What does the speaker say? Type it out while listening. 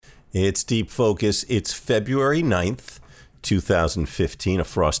It's Deep Focus. It's February 9th, 2015, a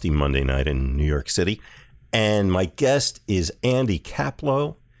frosty Monday night in New York City. And my guest is Andy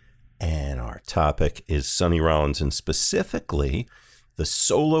Kaplow. And our topic is Sonny Rollins, and specifically the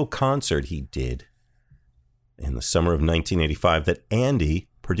solo concert he did in the summer of 1985 that Andy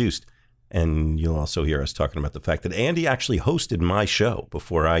produced. And you'll also hear us talking about the fact that Andy actually hosted my show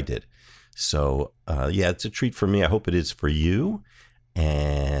before I did. So, it's a treat for me. I hope it is for you.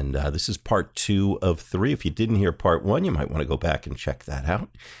 And this is part 2 of 3. If you didn't hear part 1, you might want to go back and check that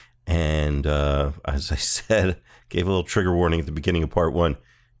out. And as I said, gave a little trigger warning at the beginning of part 1.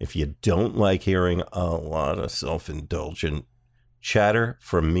 If you don't like hearing a lot of self-indulgent chatter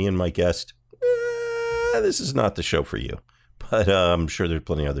from me and my guest, this is not the show for you. But I'm sure there's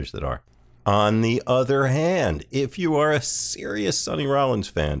plenty of others that are. On the other hand, if you are a serious Sonny Rollins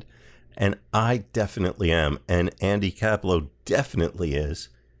fan, and I definitely am, and Andy Kaplow definitely is,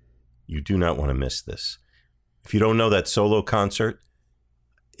 you do not want to miss this. If you don't know that solo concert,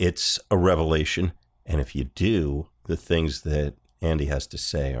 it's a revelation. And if you do, the things that Andy has to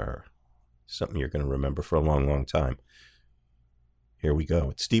say are something you're going to remember for a long, long time. Here we go.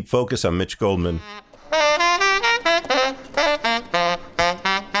 It's Deep Focus. I'm Mitch Goldman.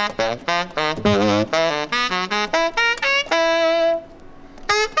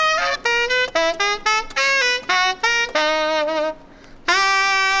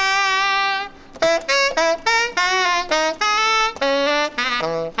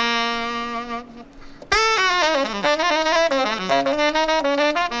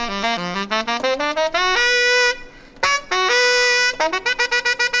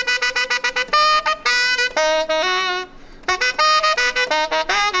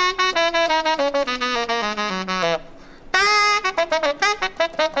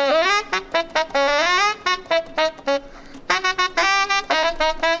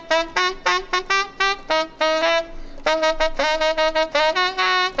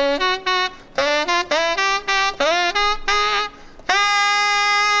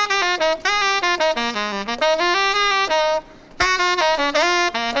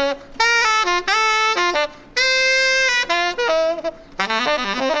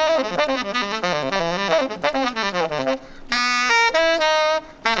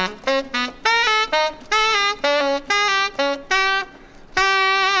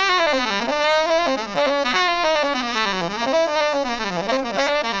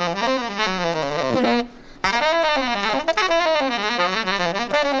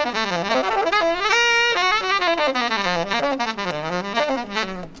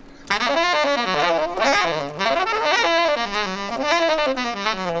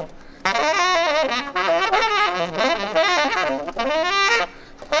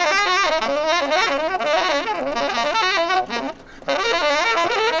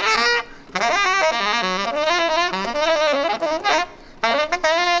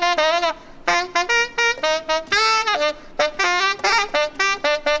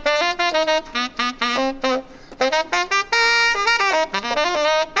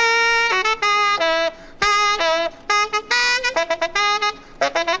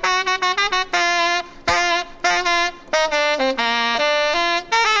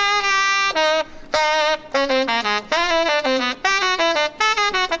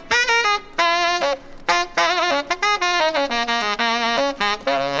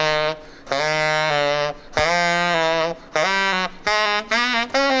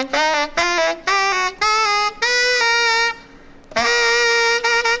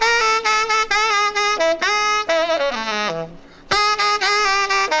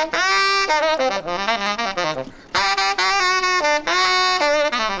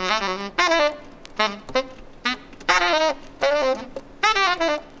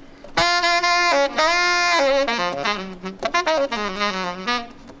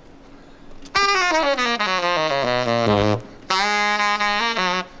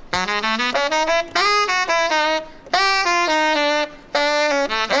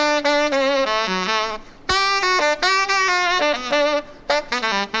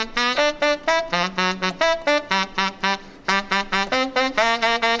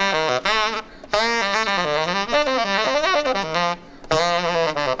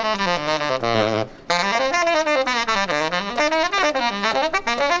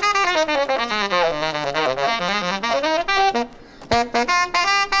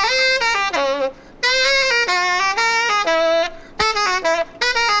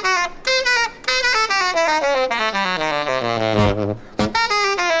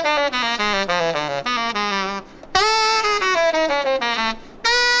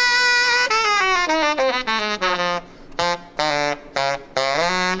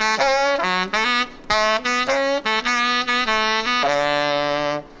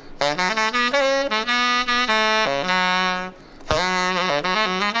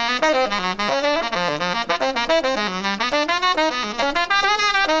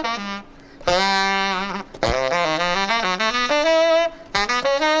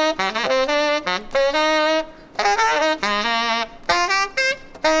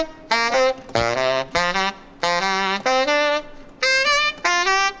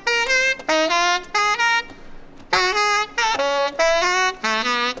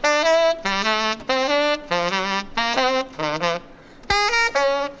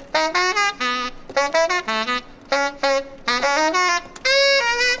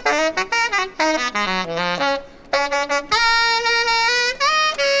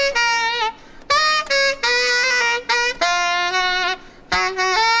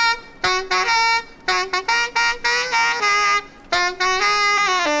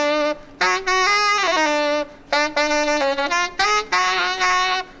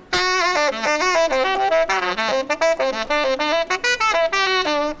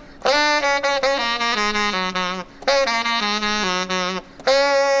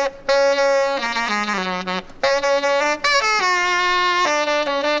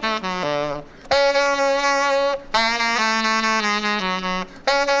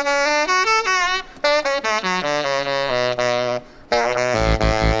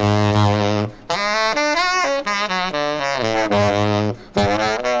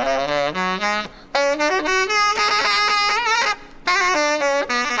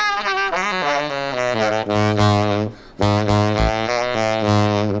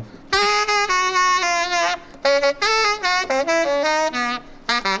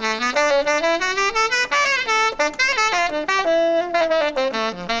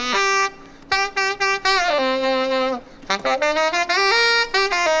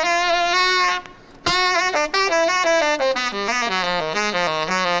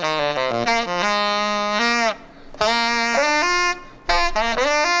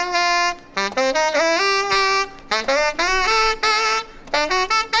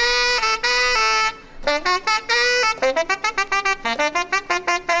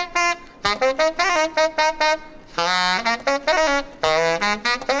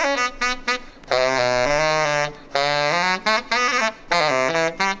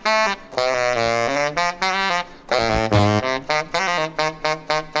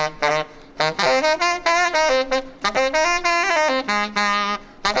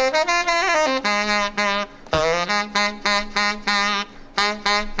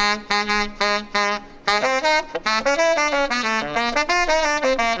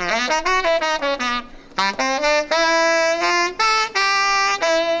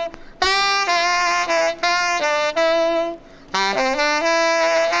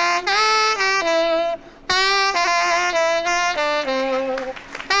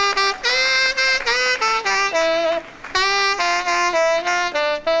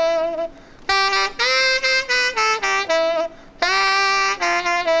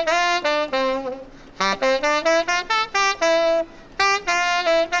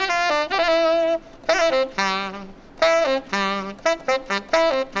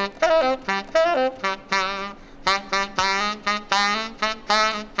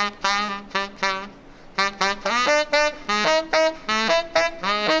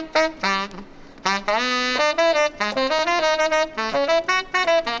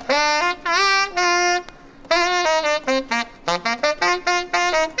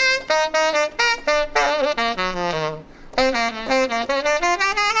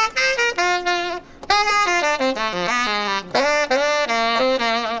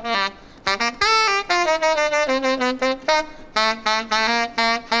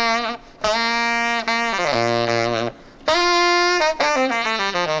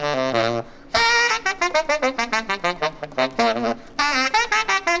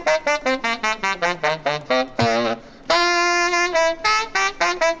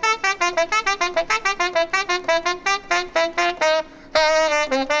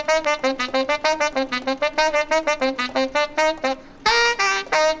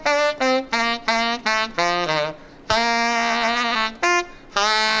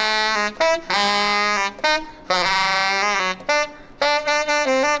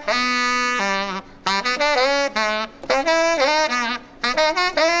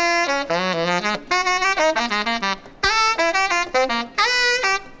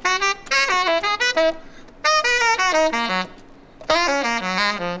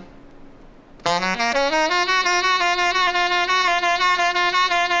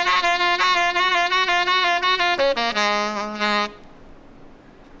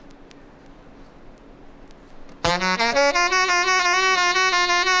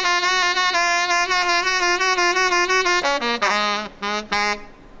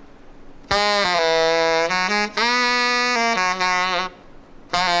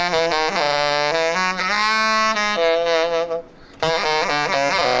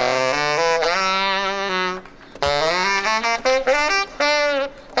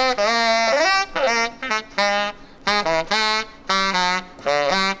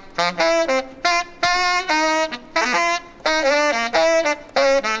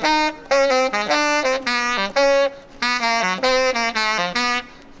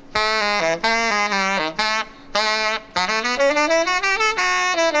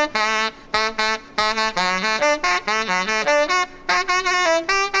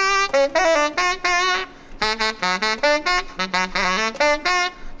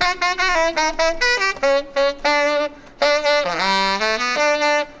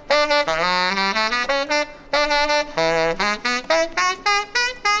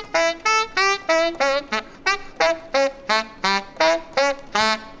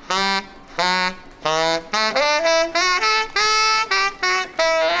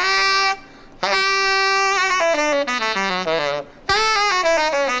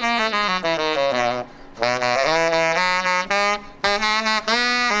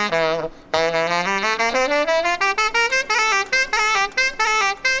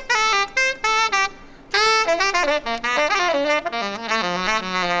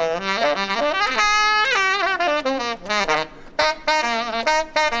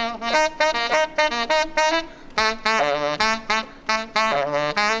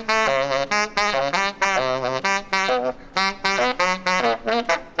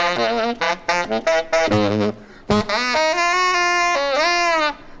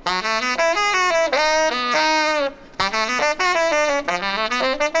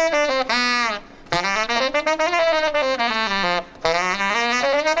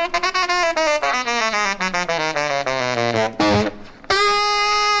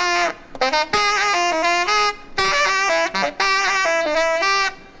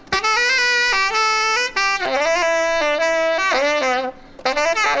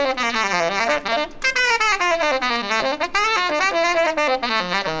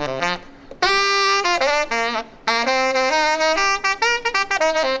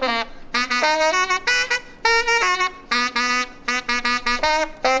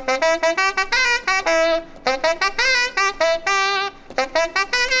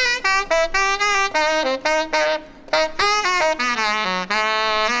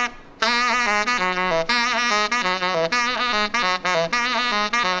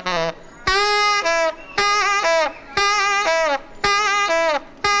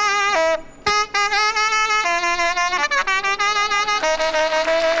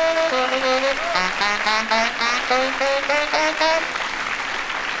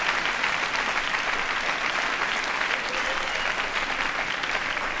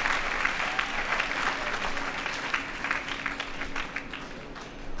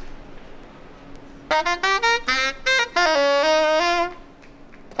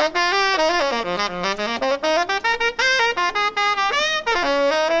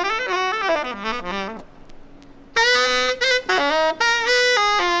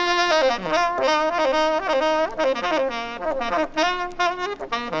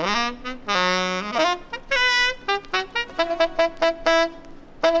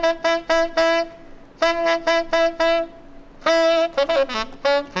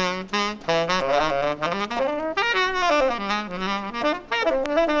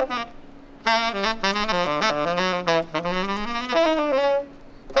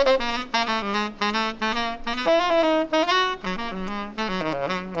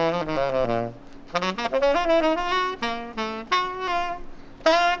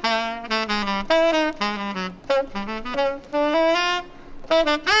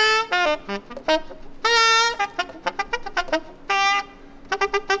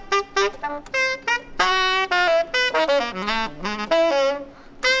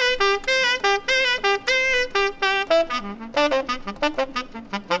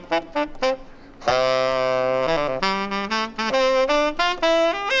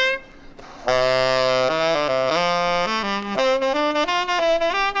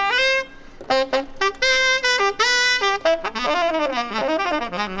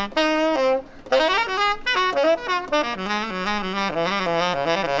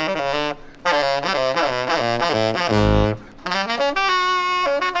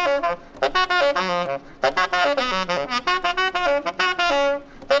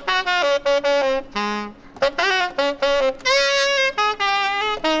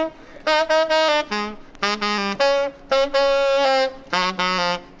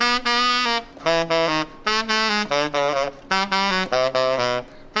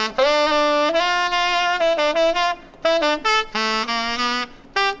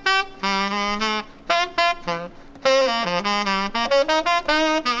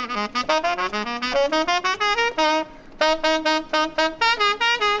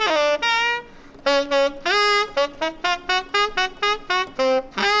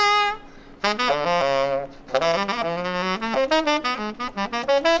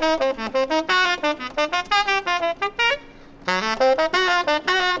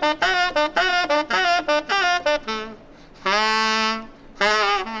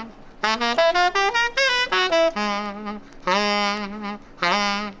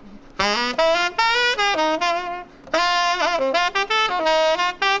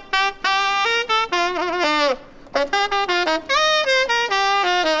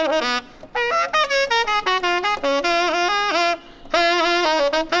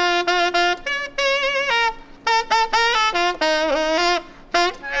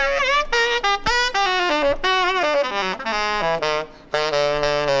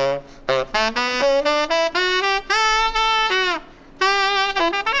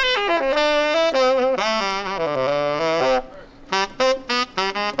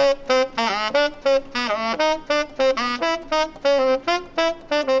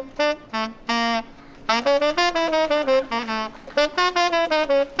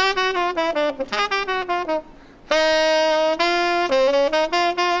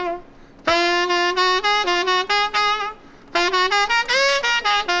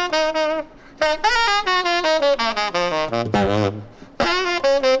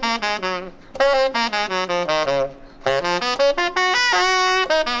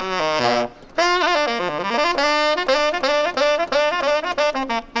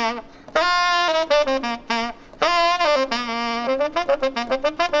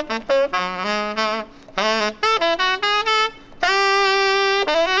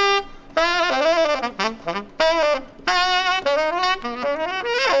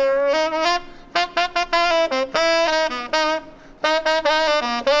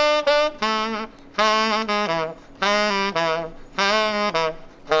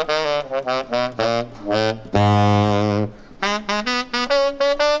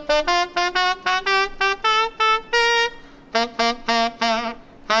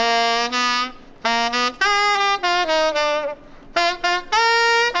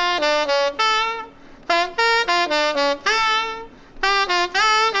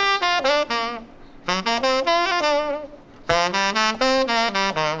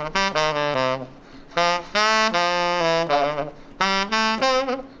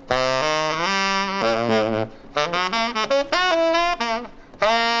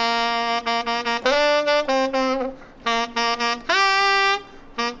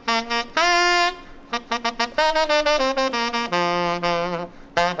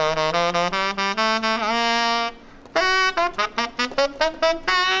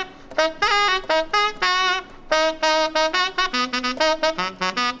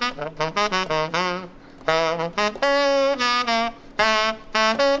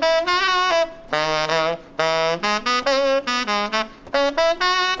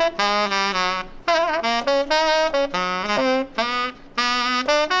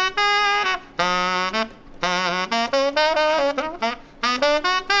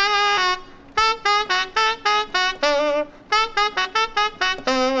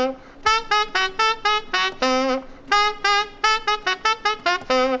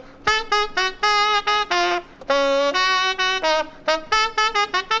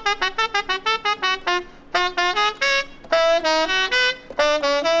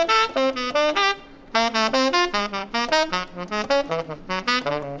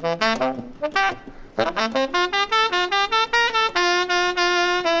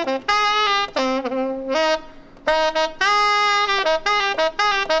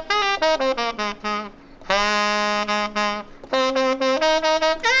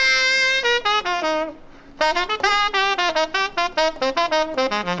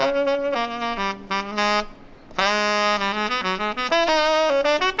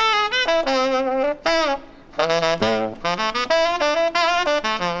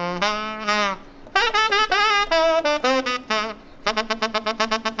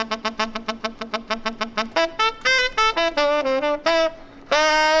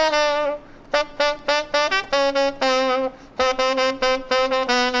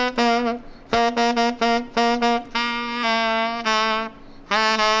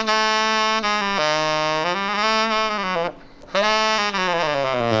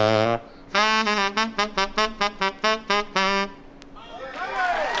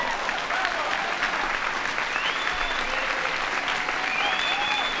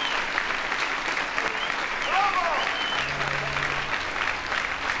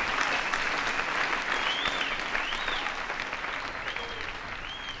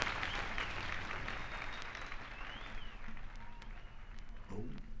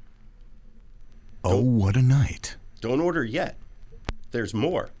 Oh, what a night. Don't order yet. There's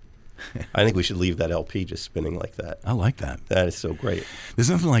more. I think we should leave that LP just spinning like that. I like that. That is so great.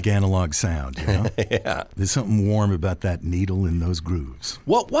 There's nothing like analog sound, you know? Yeah. There's something warm about that needle in those grooves.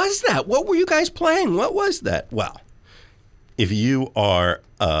 What was that? What were you guys playing? What was that? Well, if you are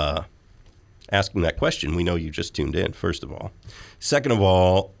asking that question, we know you just tuned in, first of all. Second of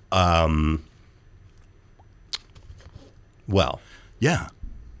all, well. Yeah.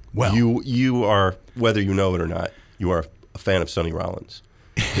 Well. You are, whether you know it or not, you are a fan of Sonny Rollins.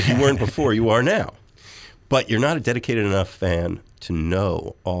 If you weren't before, you are now. But you're not a dedicated enough fan to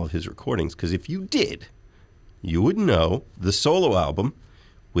know all of his recordings, because if you did, you would know the solo album,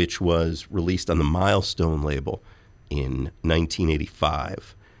 which was released on the Milestone label in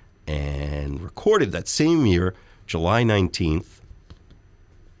 1985 and recorded that same year, July 19th,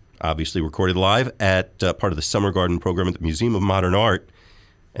 obviously recorded live at part of the Summer Garden program at the Museum of Modern Art,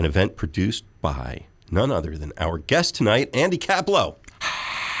 an event produced by none other than our guest tonight, Andy Kaplow.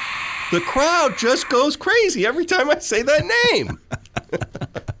 The crowd just goes crazy every time I say that name.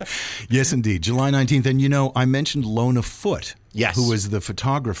 Yes, indeed. July 19th. And, you know, I mentioned Lona Foote, Yes. who was the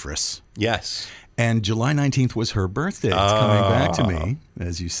photographess. Yes. And July 19th was her birthday. It's coming back to me,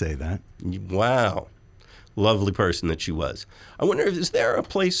 as you say that. Wow. Lovely person that she was. I wonder, is there a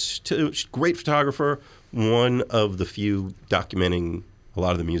place to, great photographer, one of the few documenting a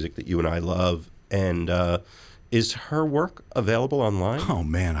lot of the music that you and I love, and is her work available online? Oh,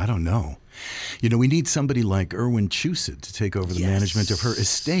 man, I don't know. You know, we need somebody like Erwin Chusett to take over the management of her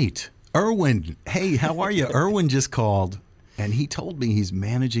estate. Erwin, hey, how are you? Erwin just called, and he told me he's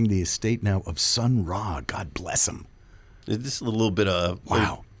managing the estate now of Sun Ra. God bless him. Is this a little bit of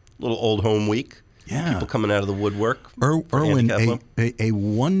Wow. little old home week? Yeah. People coming out of the woodwork. Erwin, a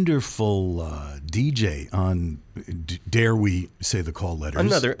wonderful DJ on, dare we say the call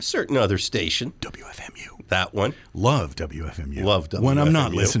letters? A certain other station. WFMU. That one. Love WFMU. Love WFMU. When I'm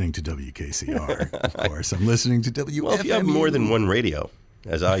not listening to WKCR, of course. I'm listening to WFMU. Well, if you have more than one radio,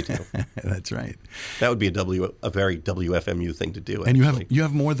 as I do. That's right. That would be a very WFMU thing to do. And actually. you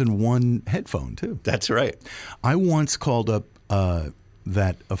have more than one headphone, too. That's right. I once called up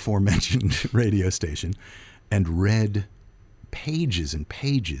that aforementioned radio station and read pages and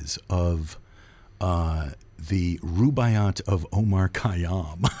pages of the Rubaiyat of Omar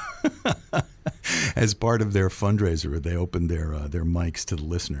Khayyam as part of their fundraiser. They opened their mics to the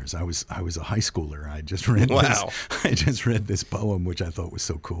listeners. I was a high schooler. I just read this poem, which I thought was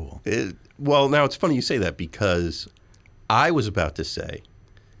so cool. Well, now it's funny you say that, because I was about to say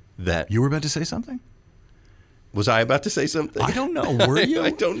that. You were about to say something? Was I about to say something? I don't know. Were you?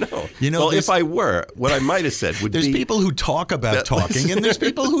 I don't know. You know, well, if I were, what I might have said would there's be... There's people who talk about talking, and there's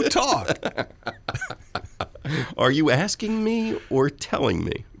people who talk. Are you asking me or telling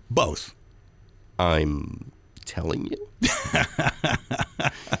me? Both. I'm telling you.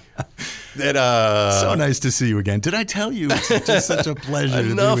 That so nice to see you again. Did I tell you? It's just such a pleasure to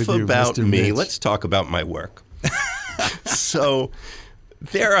be with you, about Mr. me. Mitch. Let's talk about my work. So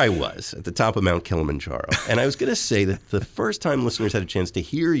there I was at the top of Mount Kilimanjaro. And I was going to say that the first time listeners had a chance to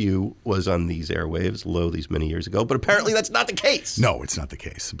hear you was on these airwaves, these many years ago. But apparently that's not the case. No, it's not the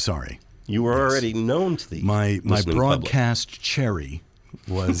case. I'm sorry. You were already known to the My broadcast public. Cherry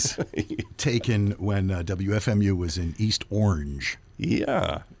was taken when WFMU was in East Orange.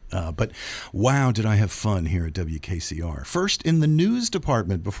 Yeah. But wow, did I have fun here at WKCR. First in the news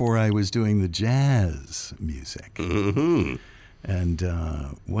department before I was doing the jazz music. Mm-hmm.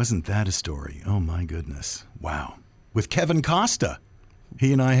 And wasn't that a story? Oh, my goodness. Wow. With Kevin Costa.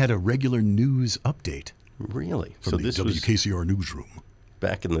 He and I had a regular news update. Really? From the WKCR newsroom.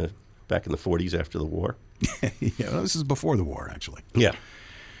 Back in the 40s after the war? Yeah, well, this is before the war, actually. Yeah.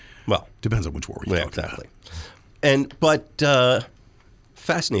 Well. Depends on which war we're talking exactly. about. But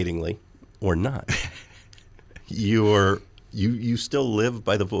fascinatingly, or not, You still live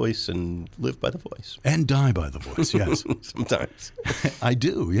by the voice and live by the voice. And die by the voice, yes. Sometimes. I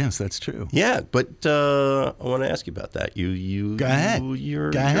do, yes, that's true. Yeah, but I want to ask you about that. Go ahead. You're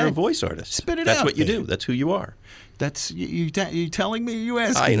a voice artist. Spit it out. That's what you do. That's who you are. That's you telling me, you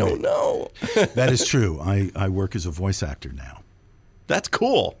asking me? I don't know. That is true. I work as a voice actor now. That's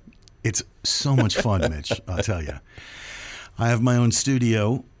cool. It's so much fun, Mitch, I'll tell you. I have my own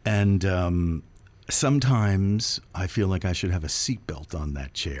studio, and sometimes I feel like I should have a seatbelt on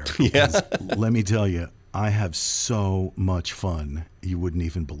that chair. Yeah. Let me tell you, I have so much fun, you wouldn't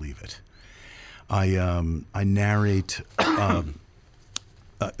even believe it. I narrate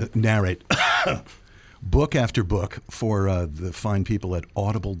book after book for the fine people at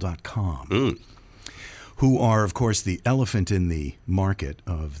Audible.com, who are, of course, the elephant in the market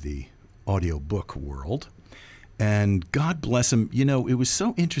of the audiobook world. And God bless him. You know, it was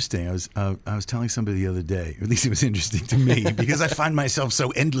so interesting. I was telling somebody the other day, or at least it was interesting to me, because I find myself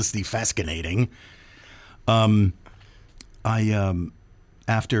so endlessly fascinating. After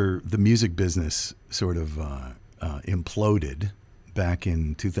the music business sort of imploded back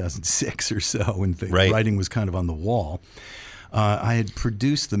in 2006 or so, when writing was kind of on the wall, I had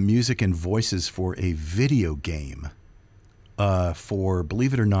produced the music and voices for a video game for,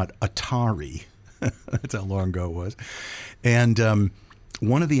 believe it or not, Atari. That's how long ago it was. And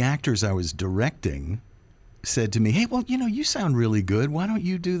one of the actors I was directing said to me, hey, well, you know, you sound really good. Why don't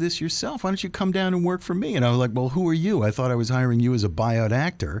you do this yourself? Why don't you come down and work for me? And I was like, well, who are you? I thought I was hiring you as a buyout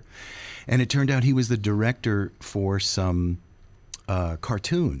actor. And it turned out he was the director for some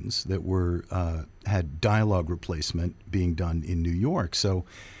cartoons that were had dialogue replacement being done in New York. So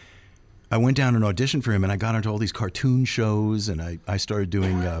I went down and auditioned for him, and I got into all these cartoon shows, and I started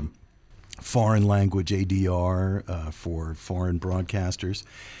doing foreign language ADR for foreign broadcasters.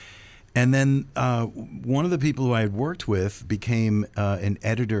 And then one of the people who I had worked with became an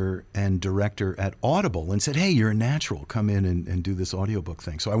editor and director at Audible and said, hey, you're a natural. Come in and do this audiobook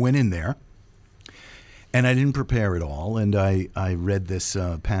thing. So I went in there, and I didn't prepare at all. And I read this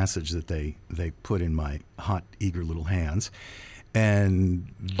passage that they put in my hot, eager little hands. And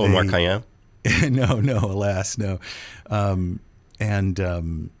Omar Khayyam? No, alas, no.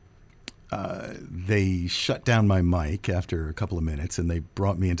 They shut down my mic after a couple of minutes, and they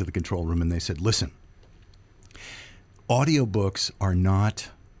brought me into the control room, and they said, listen, audiobooks are not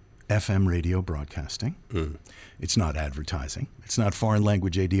FM radio broadcasting. It's not advertising. It's not foreign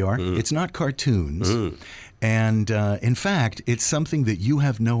language ADR. It's not cartoons. And in fact, it's something that you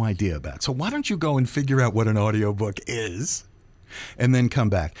have no idea about. So why don't you go and figure out what an audiobook is and then come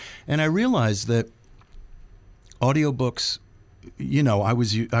back? And I realized that audiobooks, you know, I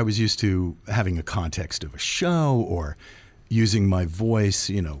was used to having a context of a show or using my voice,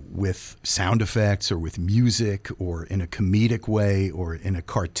 you know, with sound effects or with music or in a comedic way or in a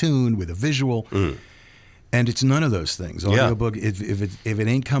cartoon with a visual. And it's none of those things. Audiobook, if it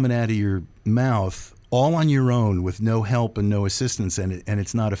ain't coming out of your mouth all on your own with no help and no assistance, and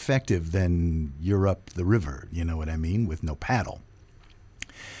it's not effective, then you're up the river, you know what I mean, with no paddle.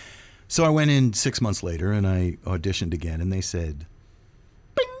 So I went in 6 months later, and I auditioned again, and they said,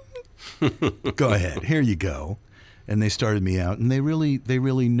 bing, go ahead, here you go. And they started me out, and they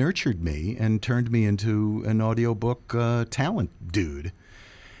really nurtured me and turned me into an audiobook talent dude.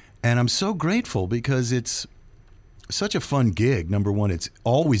 And I'm so grateful because it's such a fun gig. Number one, it's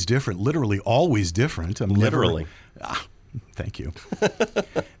always different, literally always different. Thank you.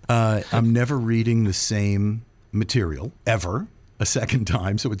 I'm never reading the same material ever a second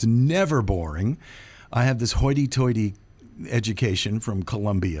time, so it's never boring. I have this hoity-toity education from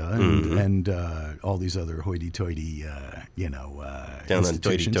Columbia and all these other hoity-toity, down on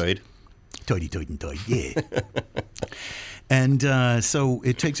toity-toid. Toity-toity, yeah. And so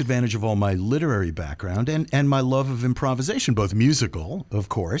it takes advantage of all my literary background and my love of improvisation, both musical, of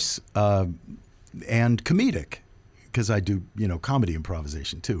course, and comedic, because I do, you know, comedy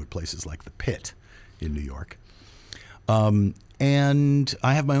improvisation too at places like the Pit in New York. And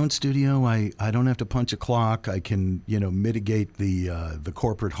I have my own studio. I don't have to punch a clock. I can, you know, mitigate the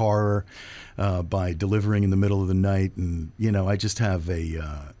corporate horror by delivering in the middle of the night, and you know, I just have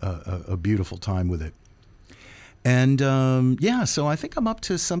a beautiful time with it. And so I think I'm up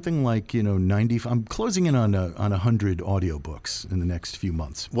to something like, you know, 90. I'm closing in on 100 audiobooks in the next few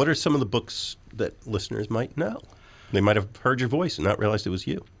months. What are some of the books that listeners might know? They might have heard your voice and not realized it was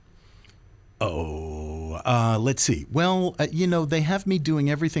you. Let's see. Well, you know, they have me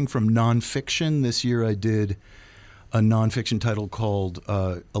doing everything from nonfiction. This year I did a nonfiction title called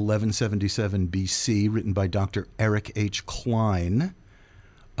 1177 BC, written by Dr. Eric H. Klein.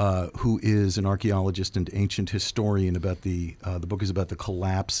 who is an archaeologist and ancient historian. About the book is about the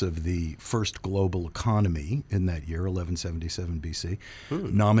collapse of the first global economy in that year, 1177 BC,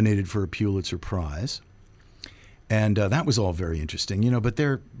 nominated for a Pulitzer Prize. And that was all very interesting, but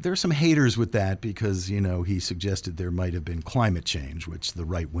there are some haters with that because, he suggested there might have been climate change, which the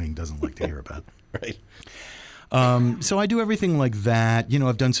right wing doesn't like to hear about. Right. So I do everything like that.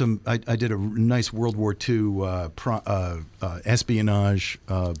 I've done I did a nice World War II espionage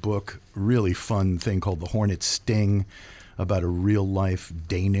book, really fun thing called The Hornet Sting, about a real-life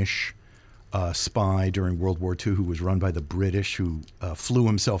Danish spy during World War II who was run by the British, who flew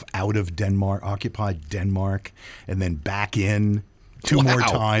himself out of Denmark, occupied Denmark, and then back in two more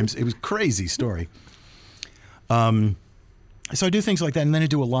times. It was a crazy story. So I do things like that, and then I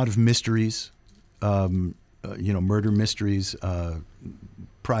do a lot of mysteries, murder mysteries,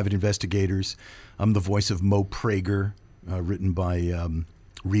 private investigators. I'm the voice of Mo Prager, written by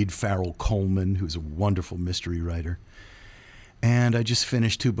Reed Farrell Coleman, who's a wonderful mystery writer. And I just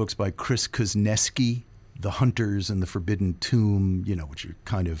finished 2 books by Chris Kuzneski, The Hunters and The Forbidden Tomb, which are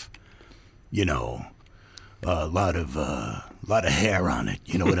kind of, a lot of hair on it.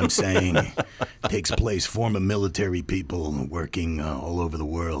 You know what I'm saying? Takes place, former military people working all over the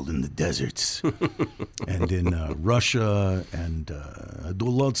world in the deserts and in Russia, and I do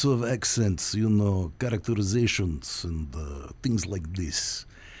lots of accents, characterizations and things like this.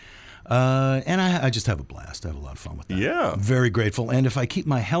 And I just have a blast. I have a lot of fun with that. Yeah. Very grateful. And if I keep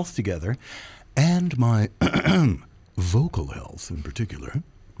my health together, and my vocal health in particular,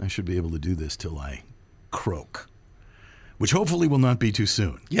 I should be able to do this till I croak, which hopefully will not be too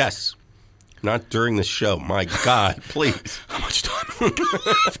soon. Yes. Not during the show. My God, please. How much time have we got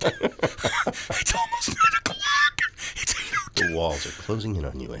left? It's almost 9 o'clock. It's 8:02. The walls are closing in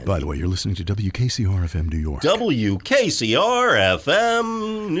on you, Andy. By the way, you're listening to WKCR-FM New York.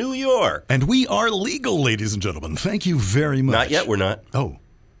 WKCR-FM New York. And we are legal, ladies and gentlemen. Thank you very much. Not yet, we're not. Oh.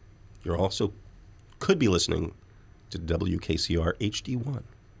 You're also could be listening to WKCR HD1.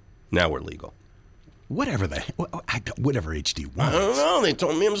 Now we're legal. Whatever HD1 I don't know. They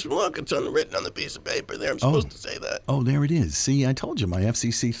told me, look, it's written on the piece of paper there. I'm supposed to say that. Oh, there it is. See, I told you my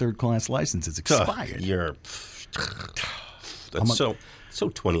FCC third-class license is expired. That's so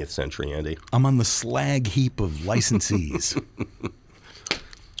 20th century, Andy. I'm on the slag heap of licensees.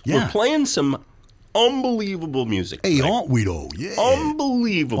 We're playing some unbelievable music. Hey, aren't we though? Yeah.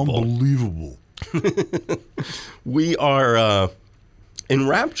 Unbelievable. We are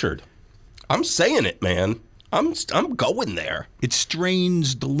enraptured. I'm saying it, man. I'm going there. It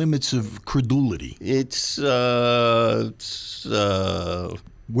strains the limits of credulity.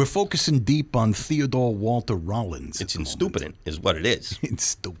 We're focusing deep on Theodore Walter Rollins. It's in Stupidin', is what it is. In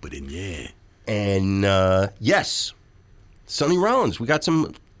Stupidin', yeah. And yes, Sonny Rollins. We got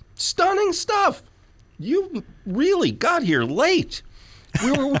some stunning stuff. You really got here late.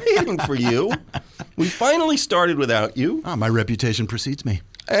 We were waiting for you. We finally started without you. My reputation precedes me.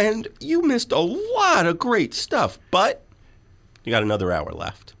 And you missed a lot of great stuff, but you got another hour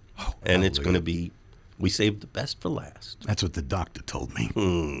left. Oh, and it's going to be, we saved the best for last. That's what the doctor told me.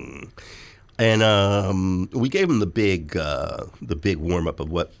 And we gave him the big warm-up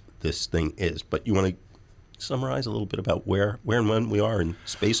of what this thing is. But you want to summarize a little bit about where and when we are in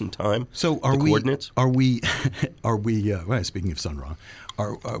space and time? So coordinates? Speaking of Sun Ra,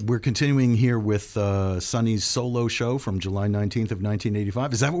 we're continuing here with Sonny's solo show from July 19th of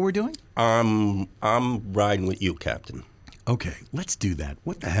 1985. Is that what we're doing? I'm riding with you, Captain. Okay, let's do that.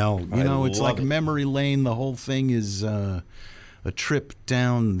 What the hell? It's like memory lane. The whole thing is a trip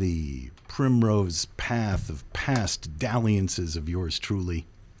down the primrose path of past dalliances of yours truly.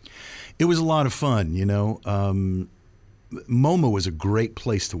 It was a lot of fun, MoMA was a great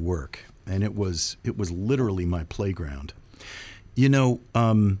place to work, and it was literally my playground. Have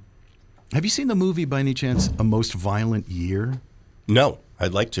you seen the movie by any chance, A Most Violent Year? No,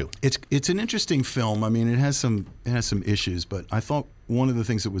 I'd like to. It's an interesting film. I mean, it has some issues, but I thought one of the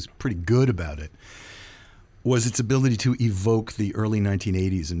things that was pretty good about it was its ability to evoke the early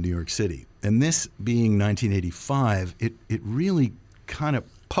 1980s in New York City. And this being 1985, it really kind of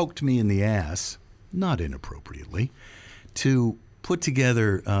poked me in the ass, not inappropriately, to put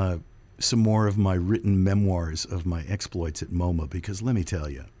together some more of my written memoirs of my exploits at MoMA, because let me tell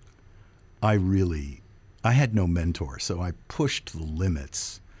you, I had no mentor, so I pushed the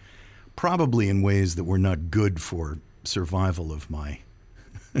limits, probably in ways that were not good for survival of my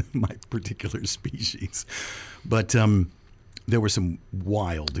particular species. But there were some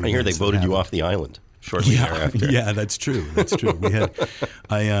wild events. I hear they voted you off the island shortly thereafter. Yeah, that's true. We had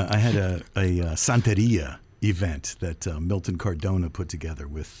I had a Santeria event that Milton Cardona put together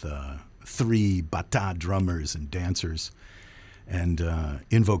with 3 bata drummers and dancers and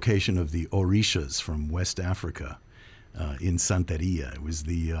invocation of the Orishas from West Africa in Santeria. It was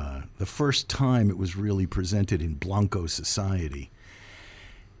the first time it was really presented in Blanco society.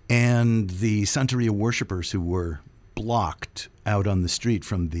 And the Santeria worshippers who were blocked out on the street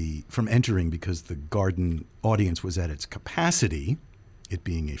from entering because the garden audience was at its capacity, it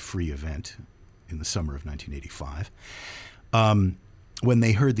being a free event in the summer of 1985, when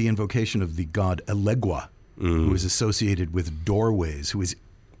they heard the invocation of the god Elegua, who is associated with doorways, who is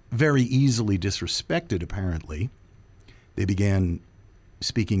very easily disrespected, apparently, they began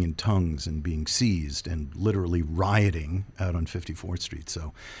speaking in tongues and being seized and literally rioting out on 54th Street.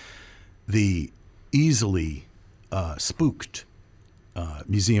 So the easily spooked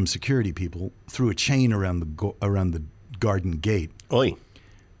museum security people threw a chain around the garden gate, Oy.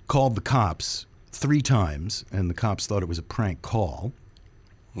 called the cops 3 times, and the cops thought it was a prank call.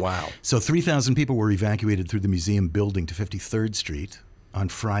 Wow. So 3,000 people were evacuated through the museum building to 53rd Street on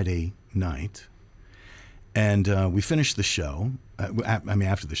Friday night. And we finished the show.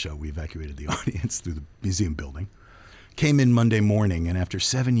 After the show, we evacuated the audience through the museum building. Came in Monday morning, and after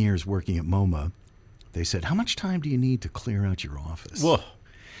 7 years working at MoMA, they said, "How much time do you need to clear out your office?" Whoa.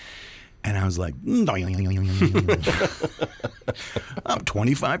 And I was like, I'm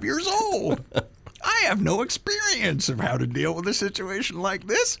 25 years old. I have no experience of how to deal with a situation like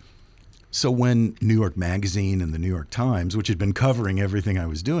this. So when New York Magazine and the New York Times, which had been covering everything I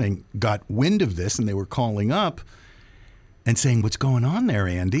was doing, got wind of this and they were calling up and saying, "What's going on there,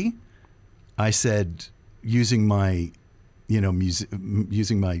 Andy?" I said, using my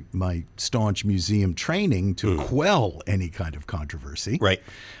my staunch museum training to quell any kind of controversy. Right.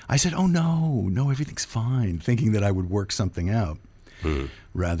 I said, "Oh, no, everything's fine," thinking that I would work something out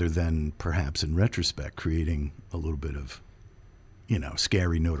rather than perhaps in retrospect creating a little bit of,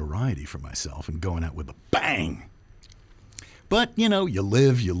 scary notoriety for myself and going out with a bang. But, you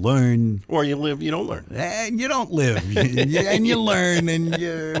live, you learn. Or you live, you don't learn. And you don't live, and you learn, and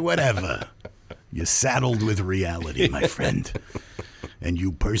you whatever. You're saddled with reality, my friend, and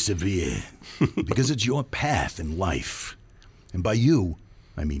you persevere because it's your path in life. And by you,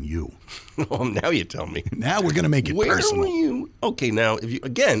 I mean you. Well, now you tell me. Now we're going to make it Where personal. were you? Okay, now,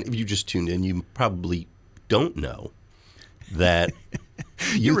 if you just tuned in, you probably don't know that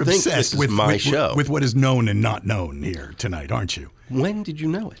You're think obsessed this is my show. with what is known and not known here tonight, aren't you? When did you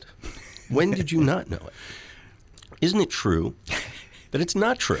know it? When did you not know it? Isn't it true that it's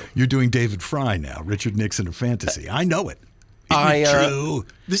not true? You're doing David Fry now, Richard Nixon of fantasy. I know it. Isn't it true?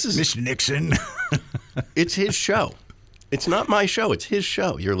 This is Mr. Nixon. It's his show. It's not my show. It's his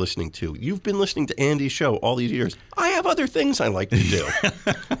show you're listening to. You've been listening to Andy's show all these years. I have other things I like to do.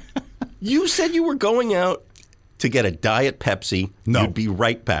 You said you were going out to get a Diet Pepsi. No. You'd be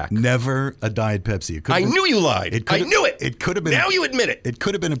right back. Never a Diet Pepsi. I knew you lied. I knew it. It could have been. Now you admit it. It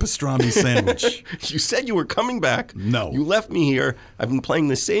could have been a pastrami sandwich. You said you were coming back. No. You left me here. I've been playing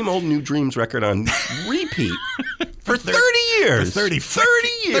the same old New Dreams record on repeat for 30 years. For 30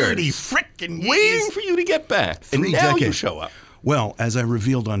 years. 30 frickin' years. Waiting for you to get back. And 3 now you decades. show up. Well, as I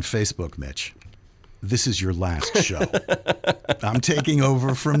revealed on Facebook, Mitch, this is your last show. I'm taking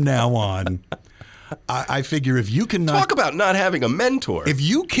over from now on. I figure if you cannot Talk about not having a mentor. if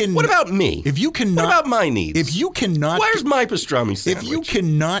you can, What about me? If you cannot, What about my needs? If you cannot, Where's my pastrami sandwich? if you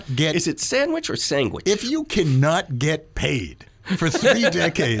cannot get, Is it sandwich or sandwich? if you cannot get paid for 3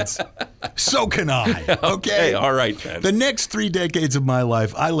 decades, so can I. Okay, all right, then. The next 3 decades of my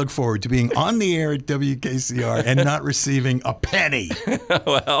life, I look forward to being on the air at WKCR and not receiving a penny.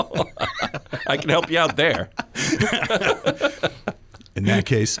 Well, I can help you out there. In that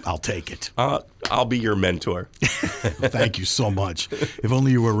case, I'll take it. I'll be your mentor. Thank you so much. If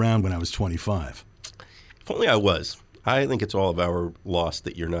only you were around when I was 25. If only I was. I think it's all of our loss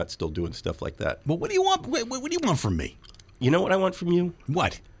that you're not still doing stuff like that. Well, what do you want? What do you want from me? You know what I want from you?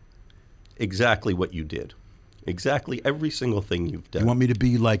 What? Exactly what you did. Exactly every single thing you've done. You want me to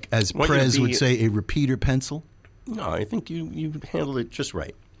be like, as Want you to Prez be- would say, a repeater pencil? No, I think you handled it just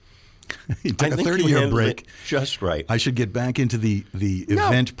right. You I took a think you 30-year handled break. it just right. I should get back into the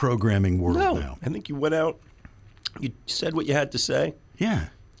event programming world No, now. I think you went out, you said what you had to say, Yeah.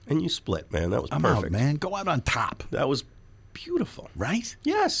 and you split, man. That was I'm perfect. out, man. Go out on top. That was beautiful. Right?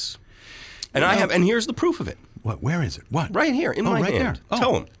 Yes. And You know- and here's the proof of it. What? Where is it? What? Right here in my right hand. there. Oh,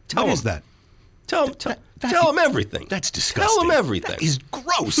 Tell him. Tell what him. is that? Tell him everything. That's disgusting. Tell him everything. That is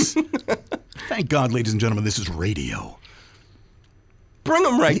gross. Thank God, ladies and gentlemen, this is radio. Bring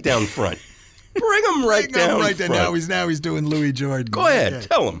him right down front. Bring him right down Right there. front. Now he's doing Louis Jordan. Go ahead. Okay.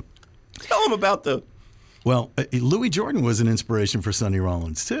 Tell him. Tell him about the Well, Louis Jordan was an inspiration for Sonny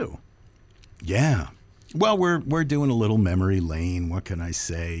Rollins too. Yeah. Well, we're doing a little memory lane. What can I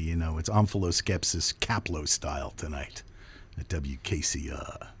say? You know, it's Omphaloskepsis Kaplo style tonight at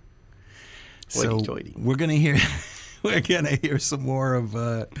WKCR. So we're gonna hear some more of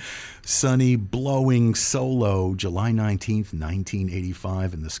Sonny blowing solo July 19th,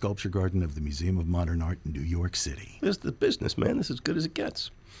 1985 in the Sculpture Garden of the Museum of Modern Art in New York City. This is the business, man. This is as good as it gets.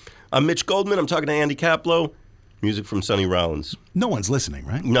 I'm Mitch Goldman. I'm talking to Andy Kaplow. Music from Sonny Rollins. No one's listening,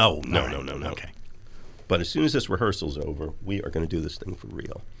 right? No. Okay. But as soon as this rehearsal's over, we are going to do this thing for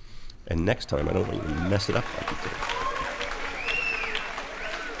real. And next time, I don't want you to mess it up like you did.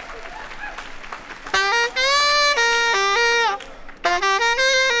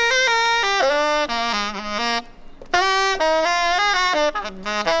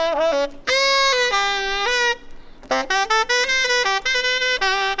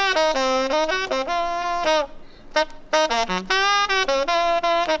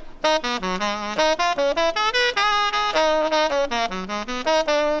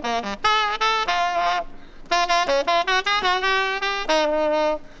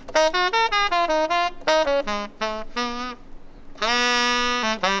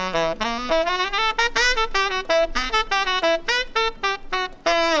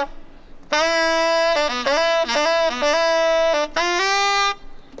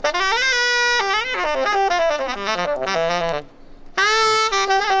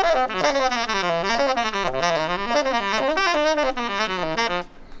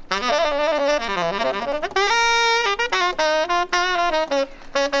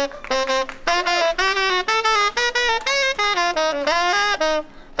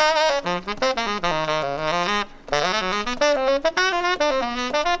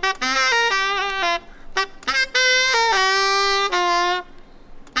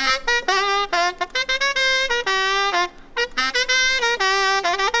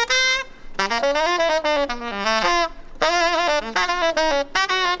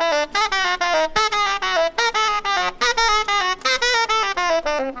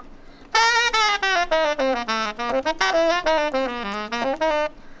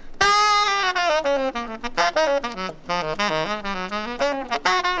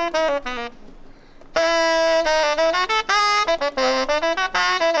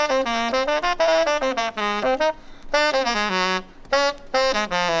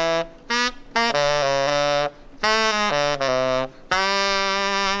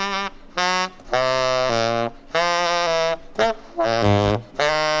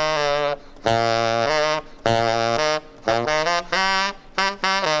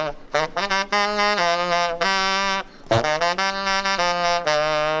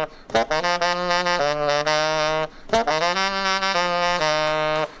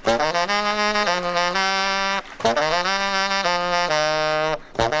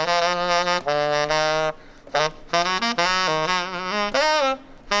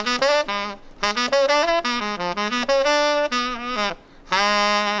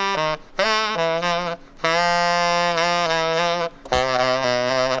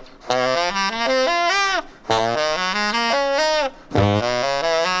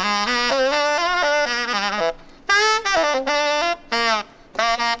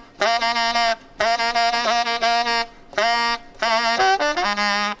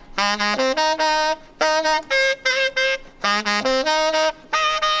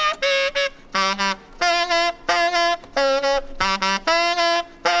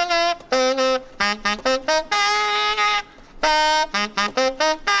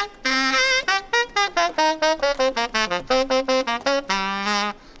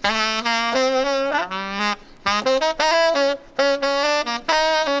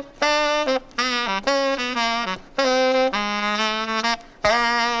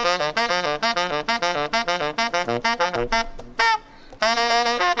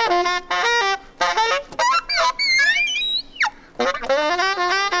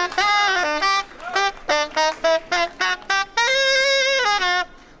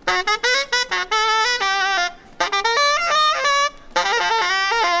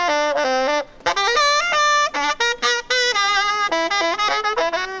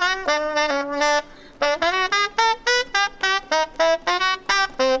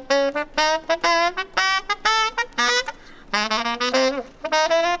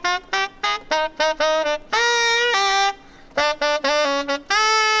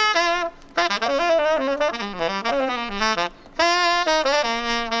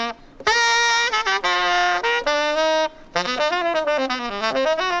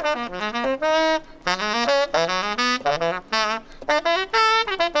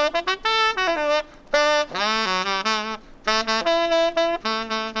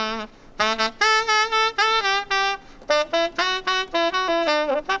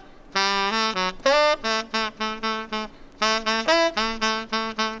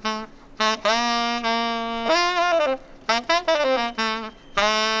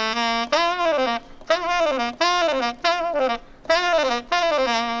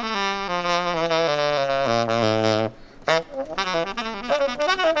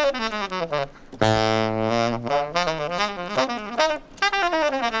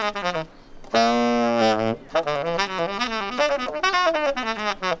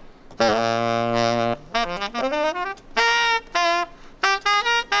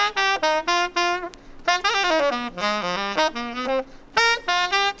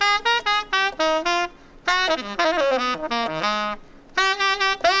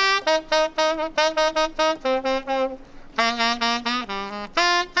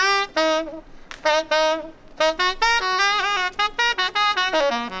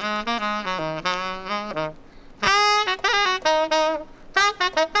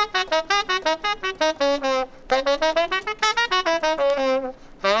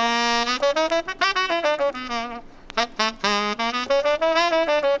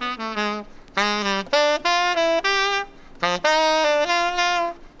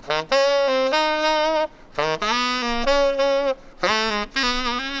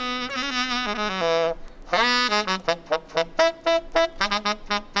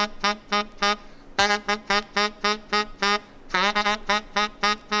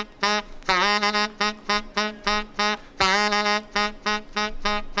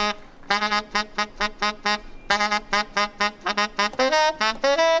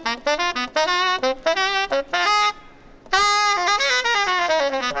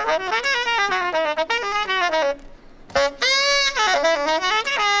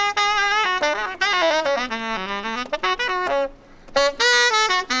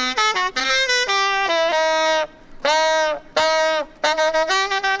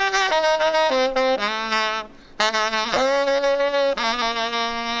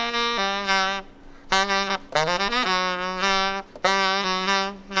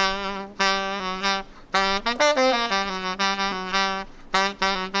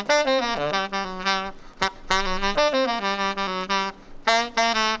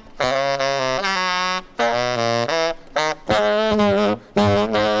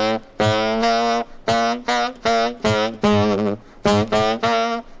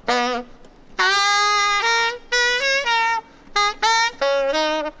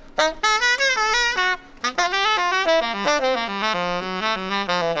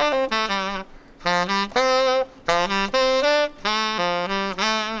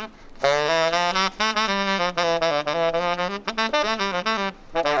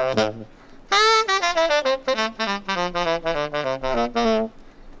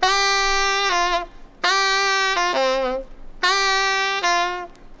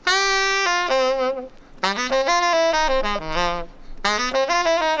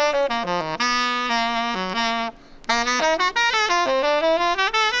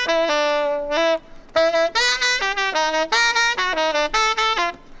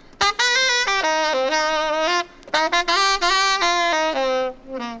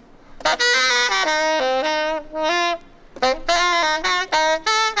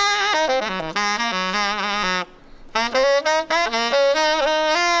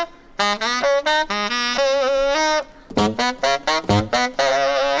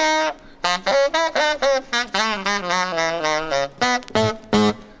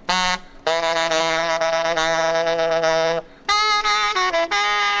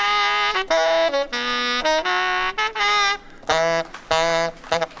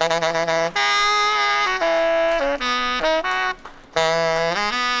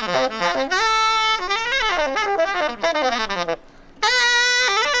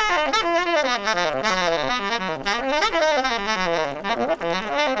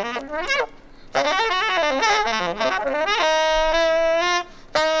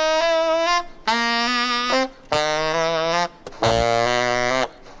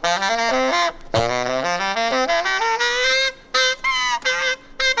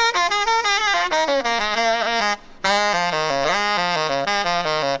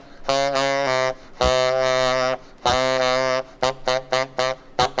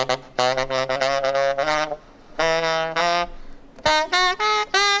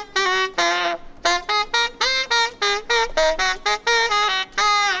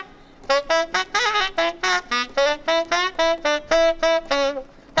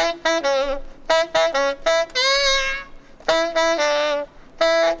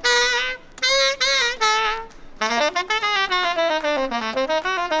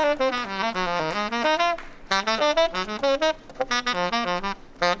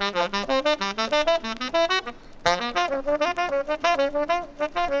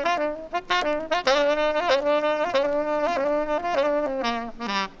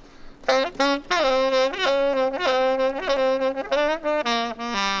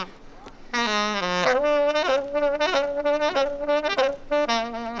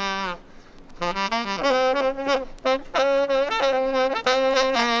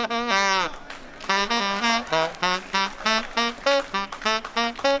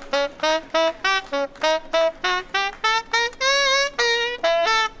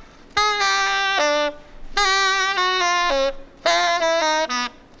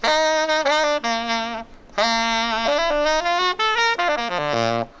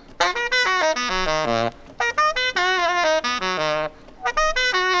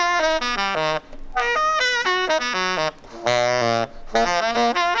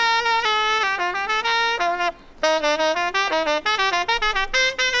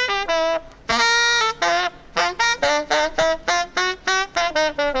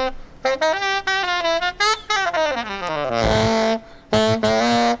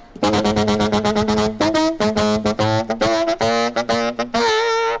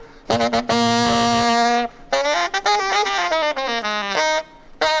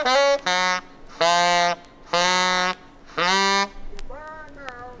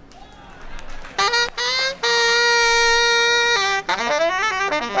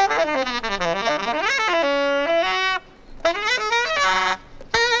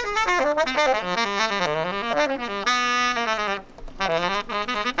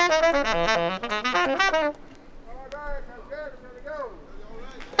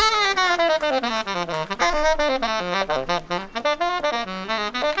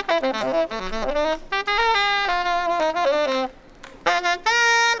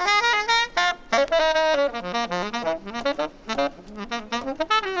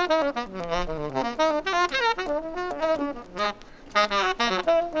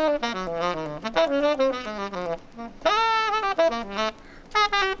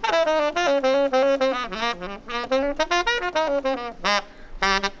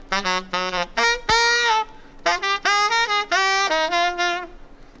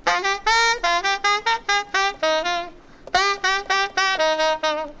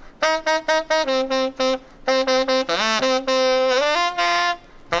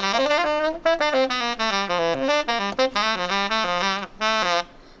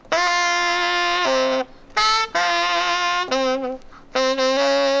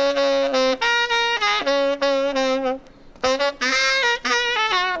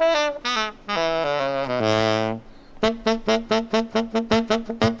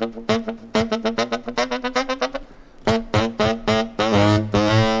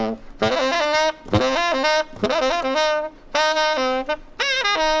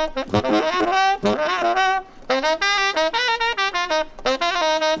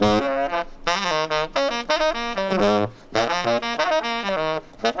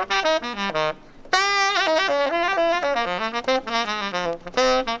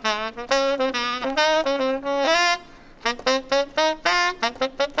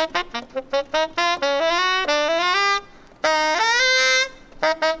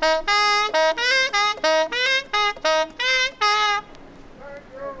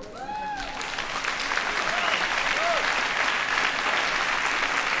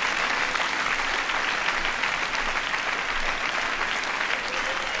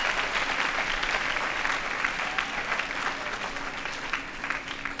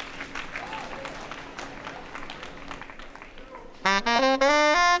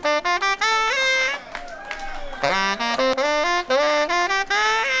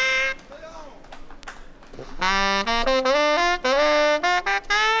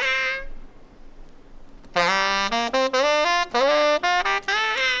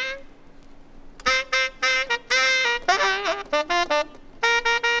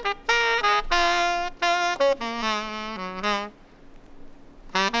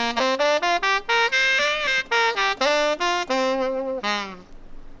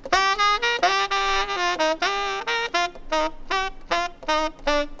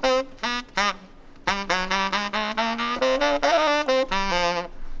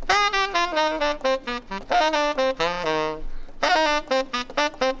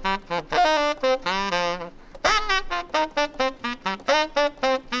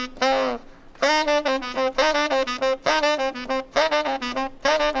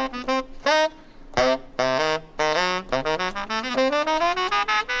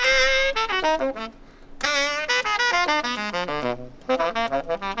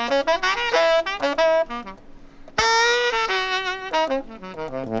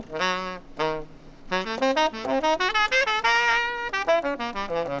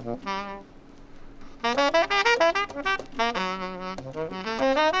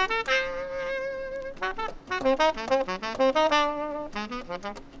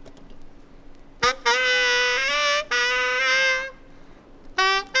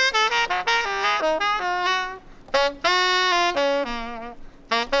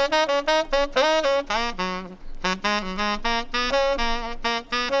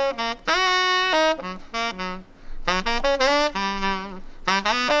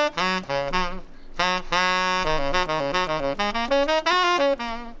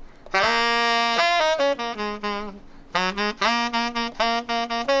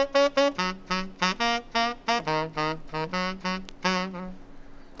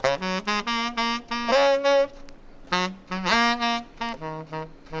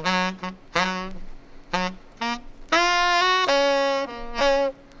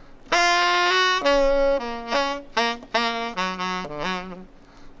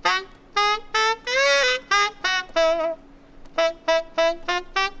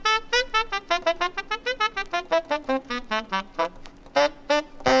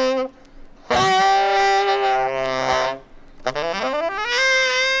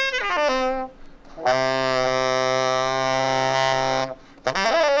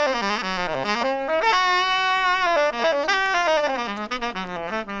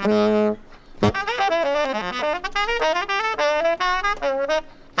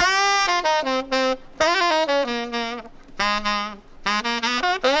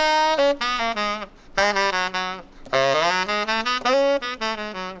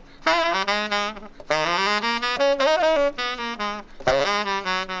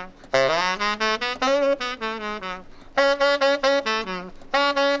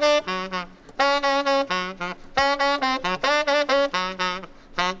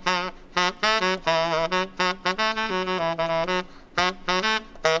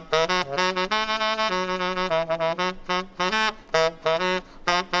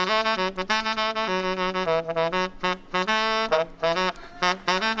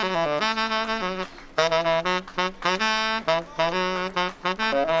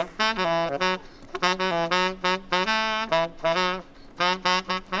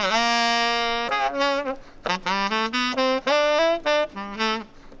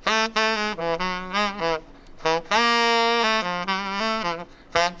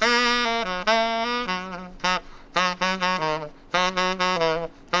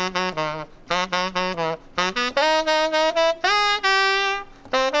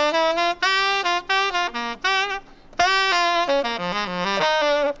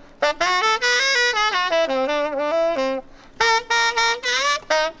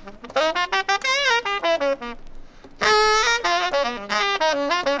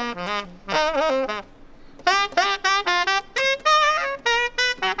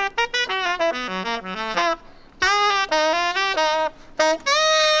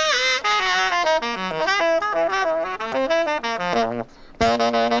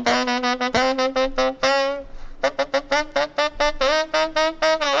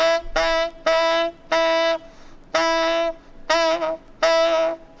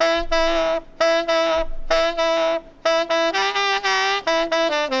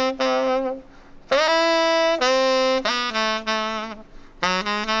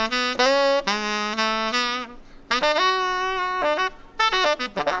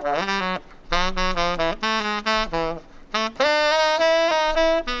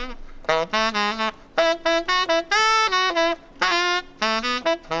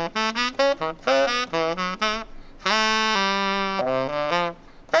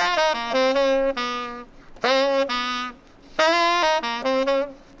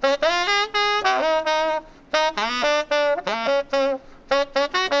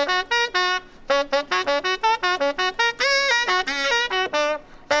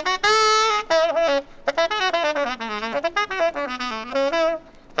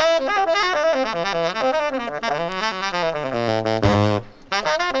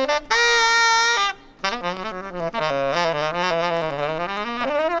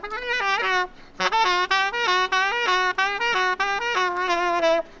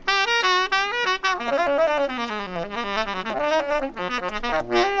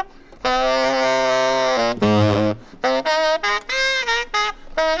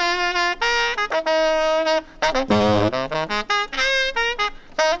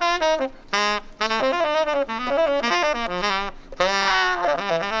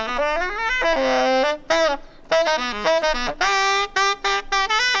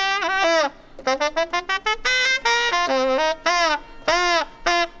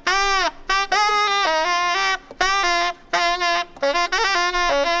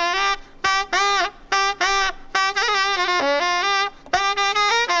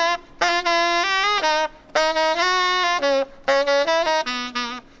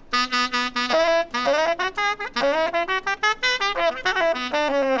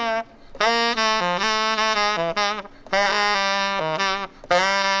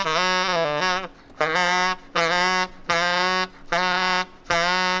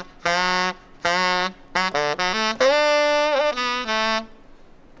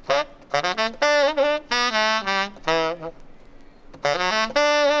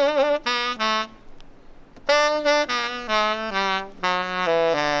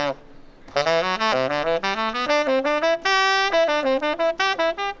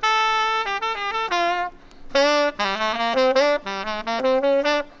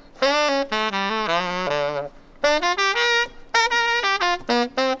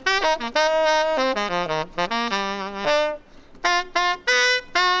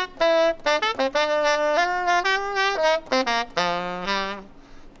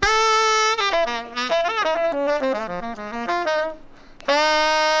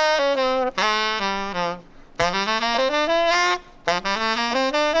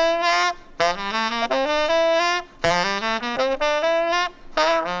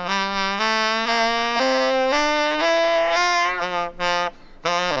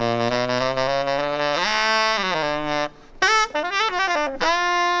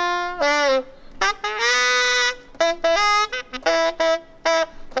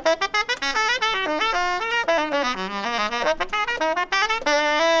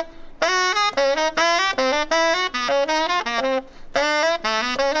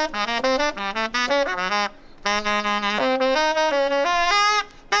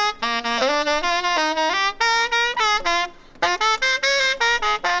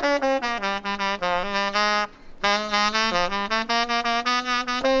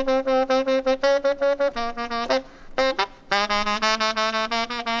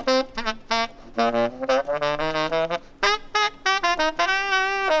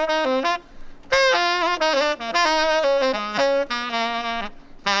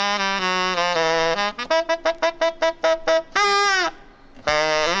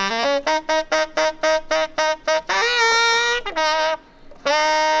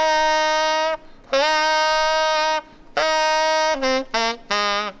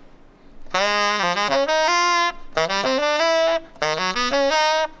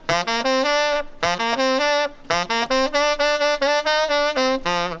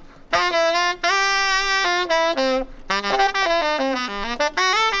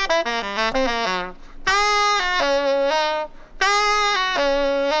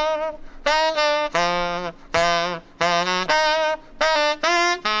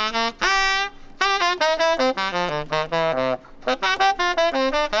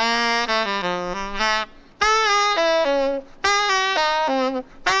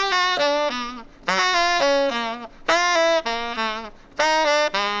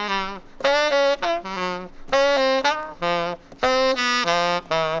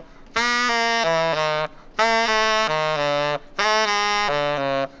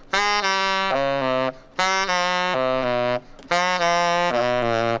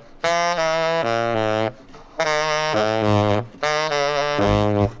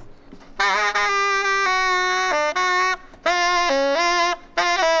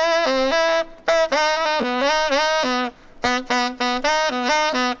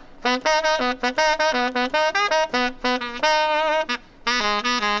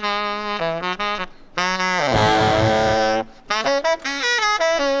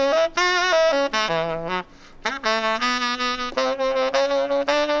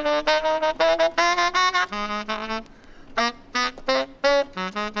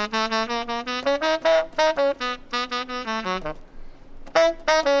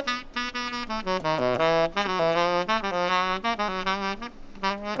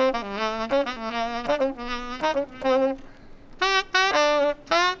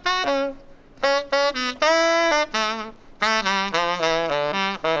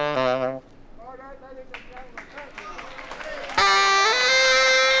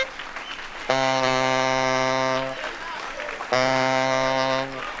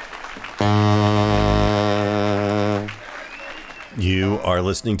 You are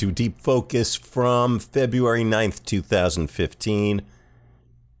listening to Deep Focus from February 9th, 2015.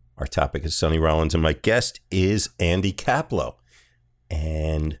 Our topic is Sonny Rollins, and my guest is Andy Kaplow.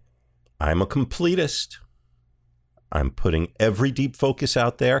 And I'm a completist. I'm putting every Deep Focus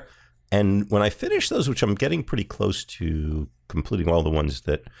out there. And when I finish those, which I'm getting pretty close to completing all the ones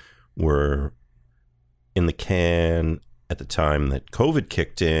that were in the can at the time that COVID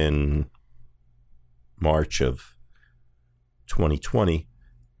kicked in, March of 2020,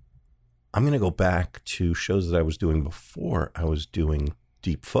 I'm going to go back to shows that I was doing before I was doing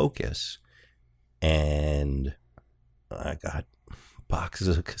Deep Focus. And I got boxes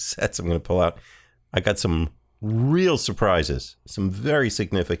of cassettes I'm going to pull out. I got some real surprises, some very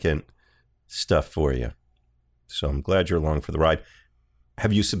significant stuff for you. So I'm glad you're along for the ride.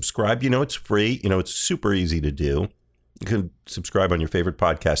 Have you subscribed? You know, it's free. You know, it's super easy to do. You can subscribe on your favorite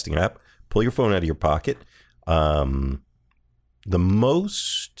podcasting app. Pull your phone out of your pocket. The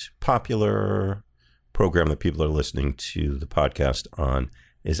most popular program that people are listening to the podcast on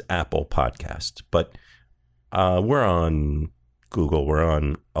is Apple Podcasts. But we're on Google. We're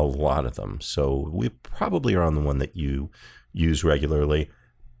on a lot of them. So we probably are on the one that you use regularly.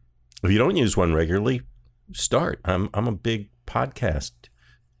 If you don't use one regularly, start. I'm a big podcast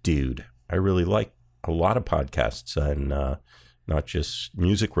dude. I really like a lot of podcasts and not just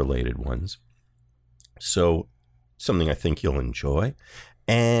music-related ones. So something I think you'll enjoy.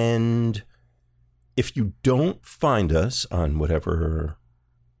 And if you don't find us on whatever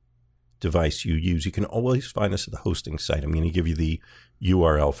device you use, you can always find us at the hosting site. I'm going to give you the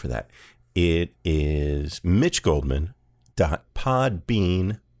URL for that. It is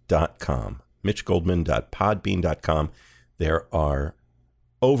mitchgoldman.podbean.com. mitchgoldman.podbean.com. There are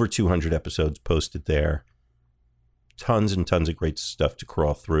over 200 episodes posted there. Tons and tons of great stuff to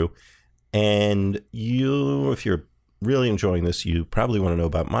crawl through. And if you're really enjoying this, you probably want to know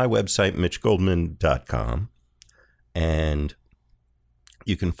about my website, mitchgoldman.com. And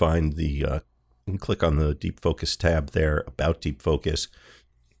you can find you can click on the Deep Focus tab there, about Deep Focus.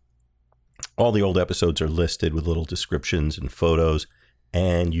 All the old episodes are listed with little descriptions and photos.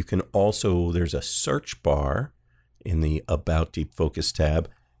 And you can also, there's a search bar in the About Deep Focus tab.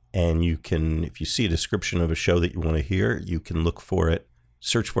 And you can, if you see a description of a show that you want to hear, you can look for it,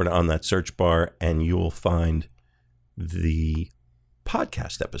 search for it on that search bar, and you will find the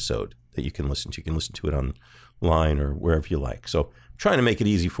podcast episode that you can listen to. You can listen to it online or wherever you like. So I'm trying to make it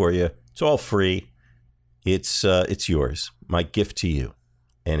easy for you. It's all free. It's yours. My gift to you.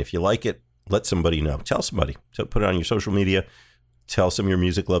 And if you like it, let somebody know. Tell somebody. So put it on your social media. Tell some of your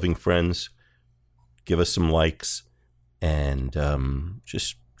music-loving friends. Give us some likes. And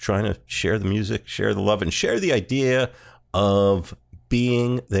just trying to share the music, share the love, and share the idea of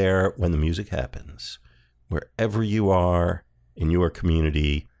being there when the music happens. Wherever you are in your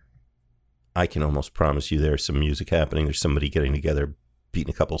community, I can almost promise you there's some music happening. There's somebody getting together,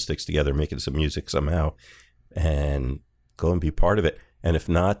 beating a couple sticks together, making some music somehow, and go and be part of it. And if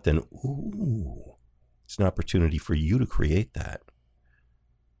not, then, it's an opportunity for you to create that.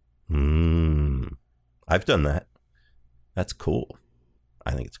 I've done that. That's cool.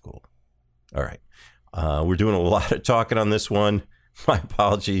 I think it's cool. All right. We're doing a lot of talking on this one. My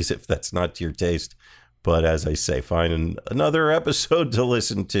apologies if that's not to your taste. But as I say, find another episode to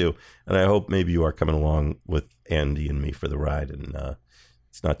listen to. And I hope maybe you are coming along with Andy and me for the ride. And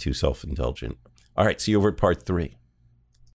it's not too self-indulgent. All right. See you over at part 3.